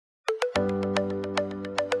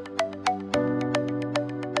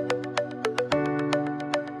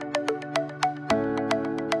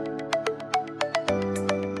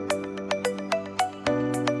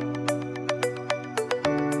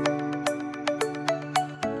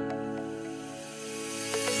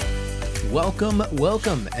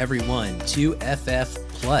Welcome everyone to FF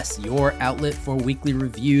Plus, your outlet for weekly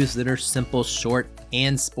reviews that are simple, short,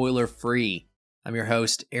 and spoiler-free. I'm your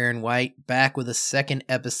host, Aaron White, back with a second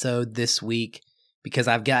episode this week because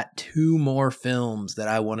I've got two more films that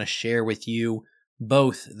I want to share with you,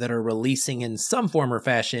 both that are releasing in some form or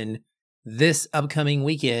fashion this upcoming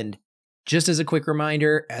weekend. Just as a quick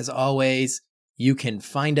reminder, as always, you can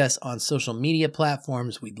find us on social media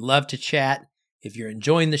platforms. We'd love to chat. If you're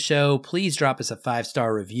enjoying the show, please drop us a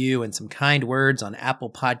 5-star review and some kind words on Apple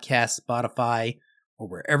Podcasts, Spotify, or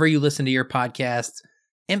wherever you listen to your podcasts.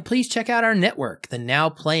 And please check out our network, the Now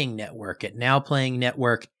Playing Network, at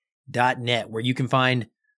nowplayingnetwork.net, where you can find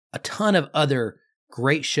a ton of other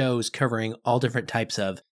great shows covering all different types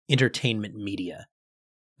of entertainment media.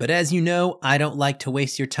 But as you know, I don't like to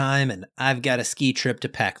waste your time, and I've got a ski trip to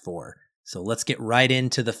pack for. So let's get right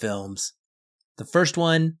into the films. The first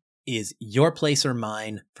one is Your Place or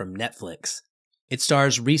Mine from Netflix. It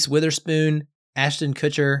stars Reese Witherspoon, Ashton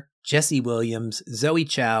Kutcher, Jesse Williams, Zoe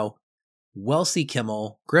Chow, Wellesley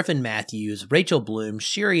Kimmel, Griffin Matthews, Rachel Bloom,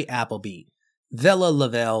 Shiri Appleby, Vella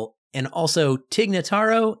Lavelle, and also Tig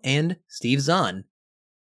Notaro and Steve Zahn.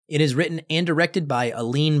 It is written and directed by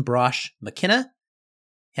Aline Brosh McKenna,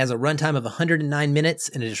 has a runtime of 109 minutes,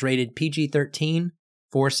 and it is rated PG-13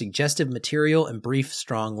 for suggestive material and brief,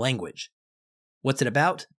 strong language. What's it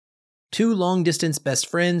about? Two long-distance best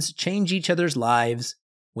friends change each other's lives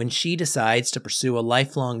when she decides to pursue a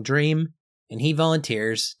lifelong dream, and he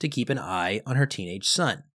volunteers to keep an eye on her teenage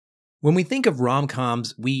son. When we think of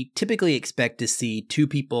rom-coms, we typically expect to see two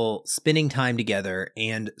people spending time together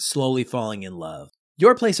and slowly falling in love.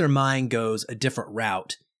 Your Place or Mine goes a different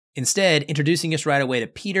route, instead introducing us right away to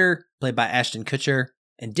Peter, played by Ashton Kutcher,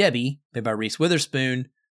 and Debbie, played by Reese Witherspoon,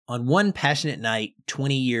 on one passionate night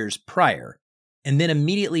 20 years prior, and then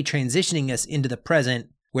immediately transitioning us into the present,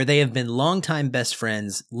 where they have been longtime best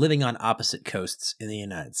friends living on opposite coasts in the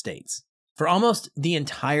United States. For almost the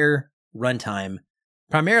entire runtime,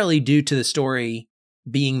 primarily due to the story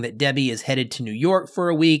being that Debbie is headed to New York for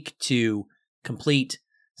a week to complete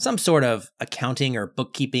some sort of accounting or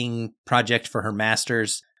bookkeeping project for her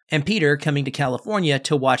master's, and Peter coming to California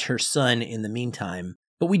to watch her son in the meantime.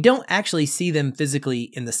 But we don't actually see them physically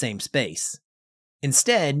in the same space.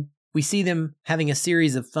 Instead, we see them having a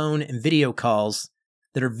series of phone and video calls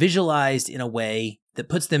that are visualized in a way that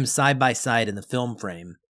puts them side by side in the film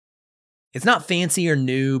frame. It's not fancy or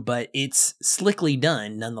new, but it's slickly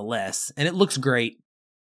done nonetheless, and it looks great.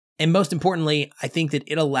 And most importantly, I think that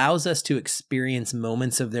it allows us to experience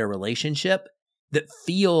moments of their relationship that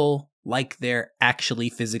feel like they're actually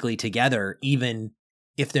physically together, even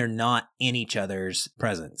if they're not in each other's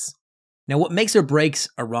presence. Now, what makes or breaks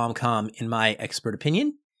a rom-com, in my expert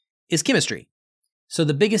opinion, is chemistry. So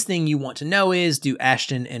the biggest thing you want to know is, do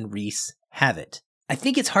Ashton and Reese have it? I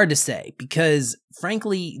think it's hard to say because,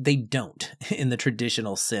 frankly, they don't in the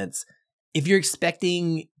traditional sense. If you're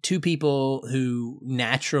expecting two people who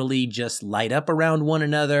naturally just light up around one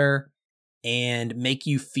another and make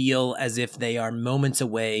you feel as if they are moments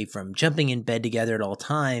away from jumping in bed together at all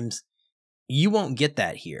times, you won't get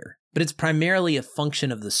that here. But it's primarily a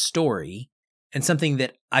function of the story and something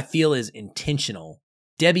that I feel is intentional.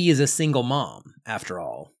 Debbie is a single mom, after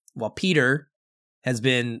all, while Peter has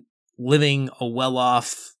been living a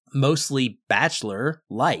well-off, mostly bachelor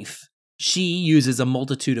life. She uses a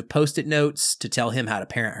multitude of Post-it notes to tell him how to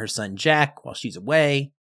parent her son Jack while she's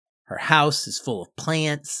away. Her house is full of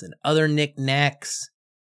plants and other knickknacks.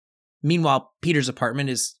 Meanwhile, Peter's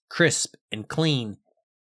apartment is crisp and clean.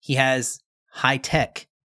 He has high tech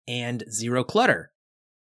and zero clutter.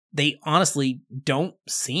 They honestly don't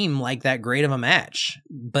seem like that great of a match,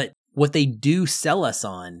 but what they do sell us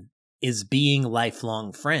on is being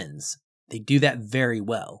lifelong friends. They do that very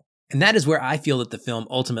well. And that is where I feel that the film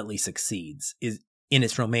ultimately succeeds, is in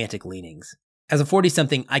its romantic leanings. As a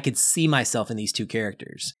 40-something, I could see myself in these two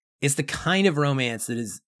characters. It's the kind of romance that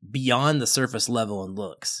is beyond the surface level in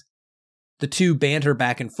looks. The two banter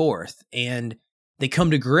back and forth, and they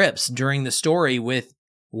come to grips during the story with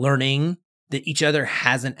learning that each other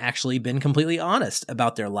hasn't actually been completely honest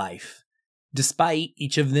about their life, despite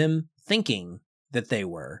each of them thinking that they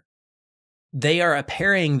were. They are a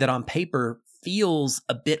pairing that on paper feels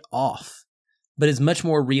a bit off, but is much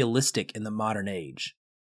more realistic in the modern age.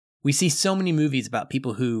 We see so many movies about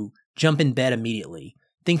people who jump in bed immediately,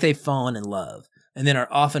 think they've fallen in love, and then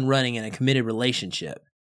are off and running in a committed relationship.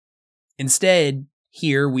 Instead,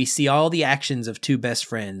 here we see all the actions of two best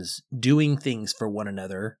friends doing things for one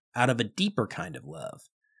another out of a deeper kind of love,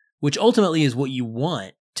 which ultimately is what you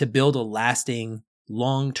want to build a lasting,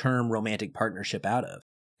 long-term romantic partnership out of.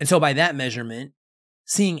 And so by that measurement,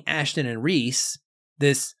 seeing Ashton and Reese,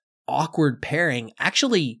 this awkward pairing,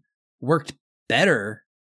 actually worked better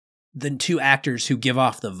than two actors who give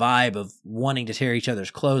off the vibe of wanting to tear each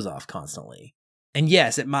other's clothes off constantly. And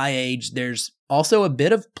yes, at my age, there's also a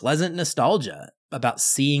bit of pleasant nostalgia about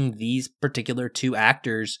seeing these particular two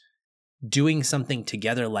actors doing something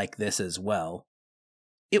together like this as well.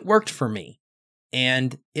 It worked for me,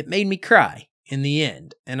 and it made me cry in the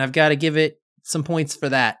end, and I've got to give it some points for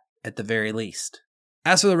that at the very least.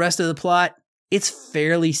 As for the rest of the plot, it's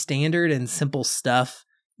fairly standard and simple stuff.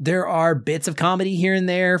 There are bits of comedy here and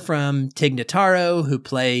there from Tig Notaro, who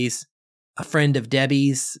plays a friend of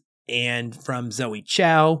Debbie's, and from Zoe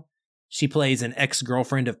Chow. She plays an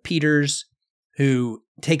ex-girlfriend of Peter's who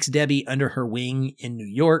takes Debbie under her wing in New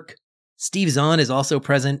York. Steve Zahn is also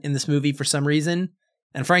present in this movie for some reason,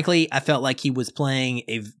 and frankly, I felt like he was playing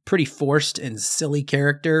a pretty forced and silly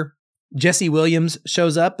character. Jesse Williams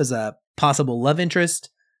shows up as a possible love interest,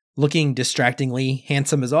 looking distractingly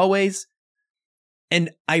handsome as always.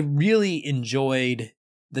 And I really enjoyed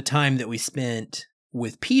the time that we spent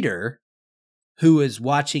with Peter, who is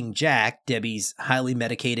watching Jack, Debbie's highly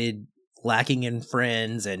medicated, lacking in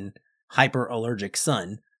friends, and hyper-allergic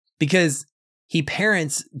son, because he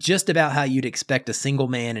parents just about how you'd expect a single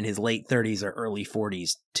man in his late 30s or early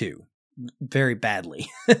 40s to. Very badly,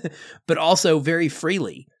 but also very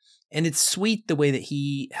freely. And it's sweet the way that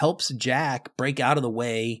he helps Jack break out of the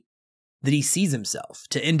way that he sees himself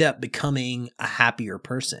to end up becoming a happier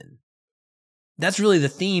person. That's really the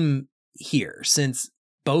theme here, since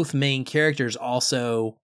both main characters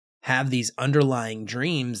also have these underlying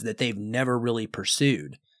dreams that they've never really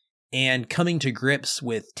pursued. And coming to grips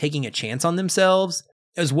with taking a chance on themselves,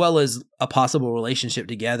 as well as a possible relationship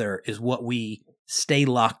together, is what we stay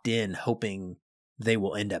locked in hoping they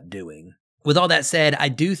will end up doing. With all that said, I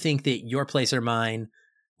do think that Your Place or Mine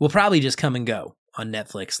will probably just come and go on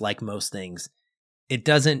Netflix like most things. It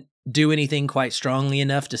doesn't do anything quite strongly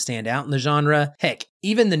enough to stand out in the genre. Heck,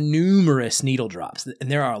 even the numerous needle drops, and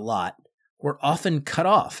there are a lot, were often cut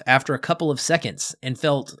off after a couple of seconds and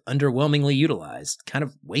felt underwhelmingly utilized, kind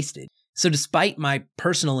of wasted. So despite my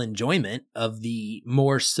personal enjoyment of the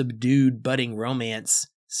more subdued budding romance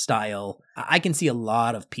style, I can see a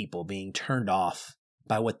lot of people being turned off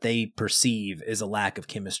by what they perceive as a lack of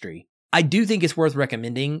chemistry. I do think it's worth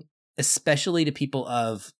recommending, especially to people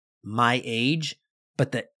of my age,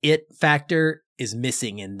 but the it factor is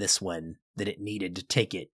missing in this one that it needed to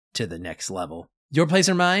take it to the next level. Your Place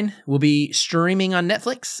or Mine will be streaming on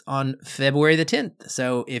Netflix on February the 10th.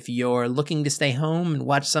 So if you're looking to stay home and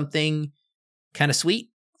watch something kind of sweet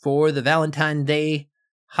for the Valentine's Day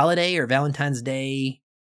holiday or Valentine's Day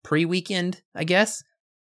pre-weekend, I guess,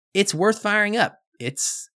 it's worth firing up.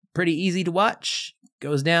 It's pretty easy to watch.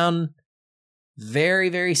 Goes down very,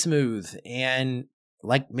 very smooth. And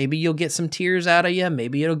like maybe you'll get some tears out of you.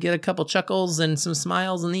 Maybe it'll get a couple chuckles and some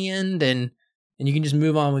smiles in the end. And you can just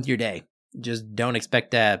move on with your day. Just don't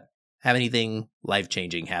expect to have anything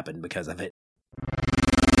life-changing happen because of it.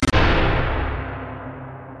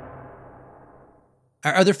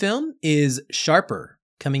 Our other film is Sharper,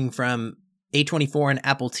 coming from A24 and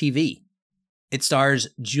Apple TV. It stars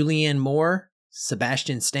Julianne Moore,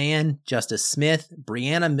 Sebastian Stan, Justice Smith,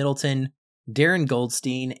 Brianna Middleton, Darren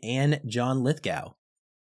Goldstein, and John Lithgow.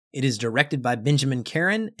 It is directed by Benjamin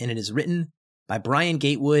Caron, and it is written by Brian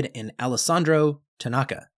Gatewood and Alessandro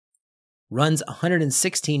Tanaka. Runs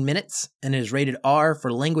 116 minutes and is rated R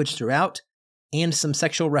for language throughout and some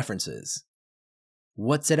sexual references.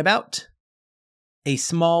 What's it about? A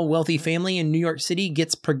small, wealthy family in New York City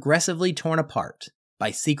gets progressively torn apart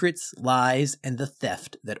by secrets, lies, and the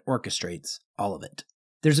theft that orchestrates all of it.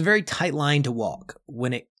 There's a very tight line to walk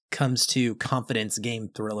when it comes to confidence game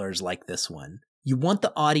thrillers like this one. You want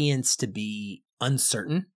the audience to be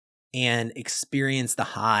uncertain and experience the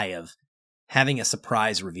high of having a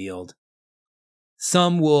surprise revealed.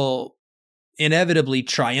 Some will inevitably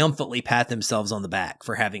triumphantly pat themselves on the back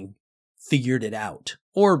for having figured it out,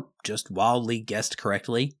 or just wildly guessed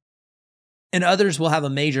correctly. And others will have a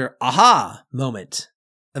major aha moment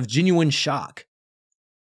of genuine shock.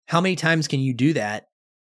 How many times can you do that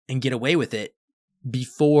and get away with it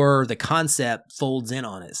before the concept folds in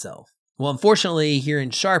on itself? Well, unfortunately, here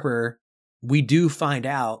in Sharper, we do find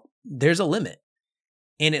out there's a limit.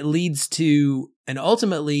 And it leads to an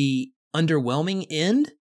ultimately underwhelming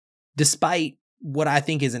end, despite what I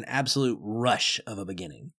think is an absolute rush of a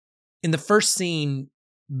beginning. In the first scene,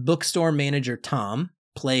 bookstore manager Tom,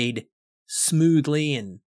 played smoothly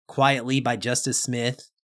and quietly by Justice Smith,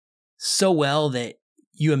 so well that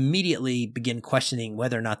you immediately begin questioning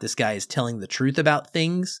whether or not this guy is telling the truth about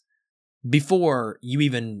things before you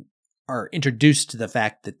even are introduced to the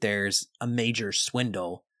fact that there's a major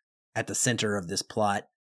swindle at the center of this plot,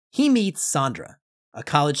 he meets Sandra, a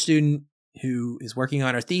college student who is working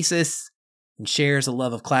on her thesis and shares a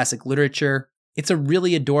love of classic literature. It's a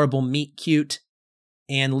really adorable meet cute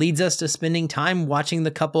and leads us to spending time watching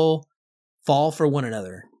the couple fall for one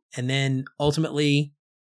another and then ultimately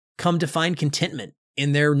come to find contentment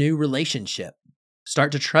in their new relationship,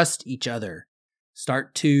 start to trust each other,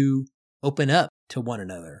 start to open up to one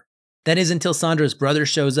another. That is until Sandra's brother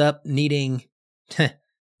shows up needing, let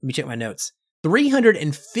me check my notes,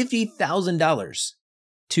 $350,000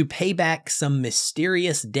 to pay back some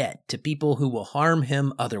mysterious debt to people who will harm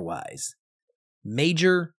him otherwise.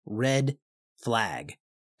 Major red flag.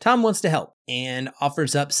 Tom wants to help and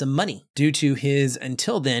offers up some money due to his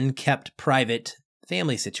until then kept private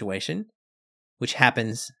family situation, which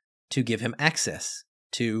happens to give him access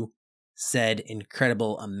to said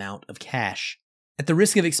incredible amount of cash. At the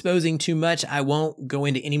risk of exposing too much, I won't go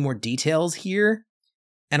into any more details here,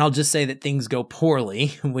 and I'll just say that things go poorly,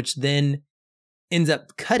 which then ends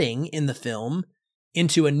up cutting in the film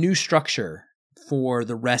into a new structure for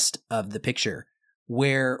the rest of the picture,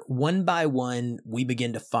 where one by one we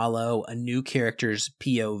begin to follow a new character's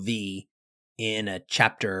POV in a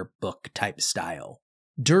chapter book type style.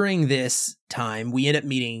 During this time, we end up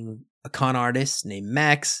meeting a con artist named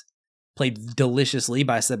Max, played deliciously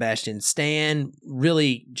by Sebastian Stan.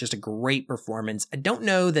 Really just a great performance. I don't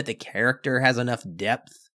know that the character has enough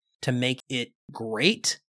depth to make it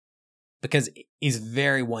great because he's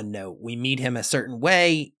very one note. We meet him a certain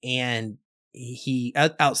way, and he,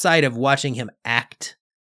 outside of watching him act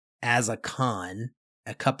as a con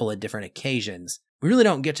a couple of different occasions, we really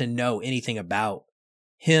don't get to know anything about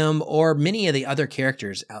him or many of the other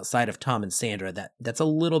characters outside of Tom and Sandra. That's a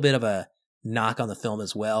little bit of a knock on the film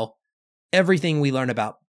as well. Everything we learn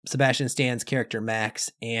about Sebastian Stan's character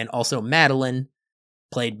Max and also Madeline,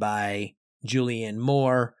 played by Julianne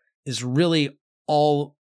Moore, is really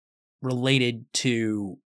all related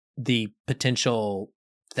to the potential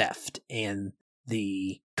theft and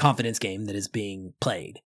the confidence game that is being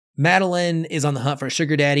played. Madeline is on the hunt for a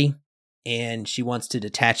sugar daddy, and she wants to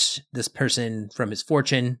detach this person from his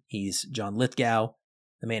fortune. He's John Lithgow,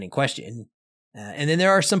 the man in question. And then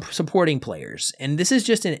there are some supporting players, and this is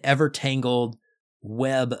just an ever-tangled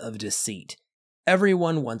web of deceit.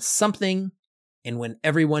 Everyone wants something, and when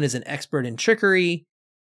everyone is an expert in trickery,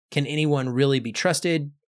 can anyone really be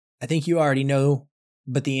trusted? I think you already know,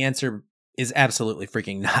 but the answer is absolutely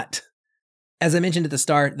freaking not. As I mentioned at the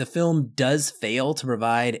start, the film does fail to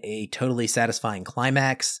provide a totally satisfying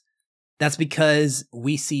climax. That's because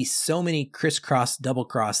we see so many crisscross double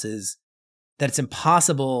crosses that it's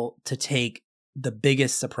impossible to take the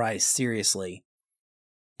biggest surprise seriously.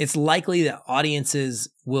 It's likely that audiences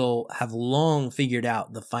will have long figured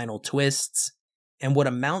out the final twists and what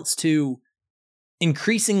amounts to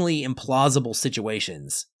increasingly implausible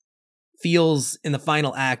situations feels in the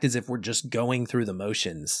final act as if we're just going through the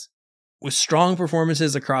motions. With strong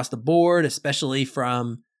performances across the board, especially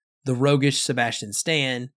from the roguish Sebastian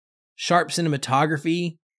Stan, sharp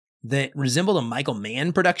cinematography that resembled a Michael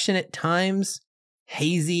Mann production at times,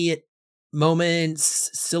 hazy at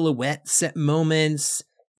moments, silhouette set moments,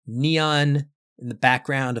 neon in the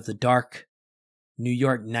background of the dark New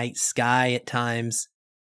York night sky at times,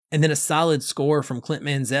 and then a solid score from Clint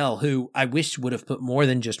Mansell, who I wish would have put more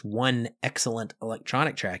than just one excellent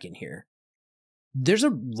electronic track in here. There's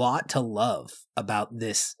a lot to love about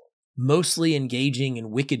this mostly engaging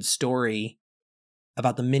and wicked story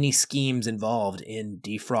about the many schemes involved in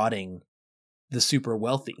defrauding the super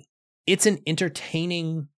wealthy. It's an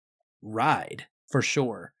entertaining ride, for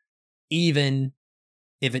sure, even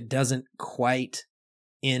if it doesn't quite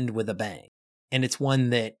end with a bang. And it's one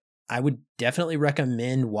that I would definitely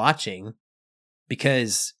recommend watching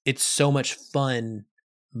because it's so much fun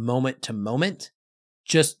moment to moment.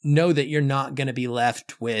 Just know that you're not going to be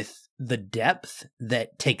left with the depth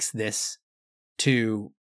that takes this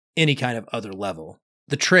to any kind of other level.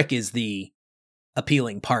 The trick is the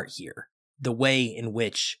appealing part here. The way in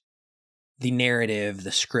which the narrative,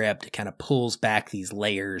 the script kind of pulls back these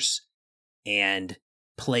layers and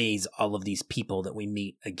plays all of these people that we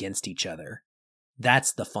meet against each other.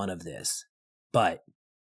 That's the fun of this. But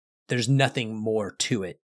there's nothing more to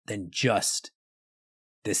it than just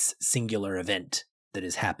this singular event that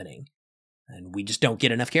is happening. And we just don't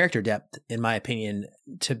get enough character depth, in my opinion,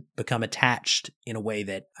 to become attached in a way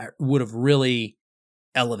that would have really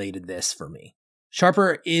elevated this for me.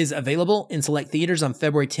 Sharper is available in select theaters on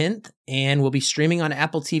February 10th and will be streaming on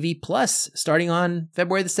Apple TV Plus starting on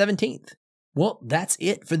February the 17th. Well, that's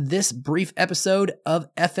it for this brief episode of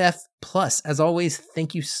FF Plus. As always,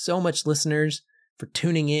 thank you so much, listeners, for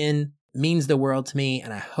tuning in. It means the world to me,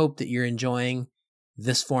 and I hope that you're enjoying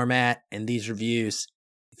this format and these reviews.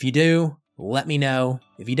 If you do, let me know.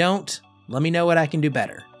 If you don't, let me know what I can do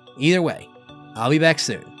better. Either way, I'll be back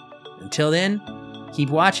soon. Until then, keep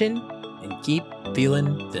watching and keep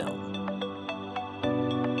feeling film.